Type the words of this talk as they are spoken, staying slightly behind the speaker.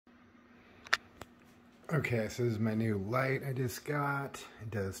Okay, so this is my new light I just got.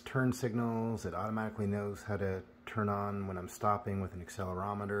 It does turn signals. It automatically knows how to turn on when I'm stopping with an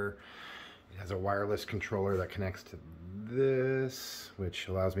accelerometer. It has a wireless controller that connects to this, which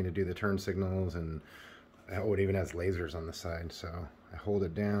allows me to do the turn signals, and it even has lasers on the side. So I hold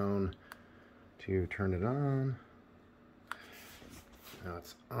it down to turn it on. Now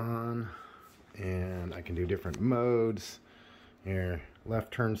it's on, and I can do different modes. Here,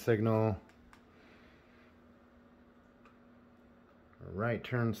 left turn signal. Right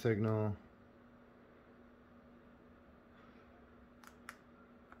turn signal,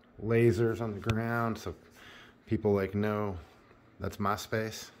 lasers on the ground, so people like know that's my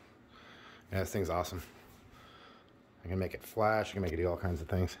space. Yeah, this thing's awesome. I can make it flash, I can make it do all kinds of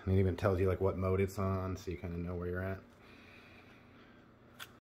things, and it even tells you like what mode it's on, so you kind of know where you're at.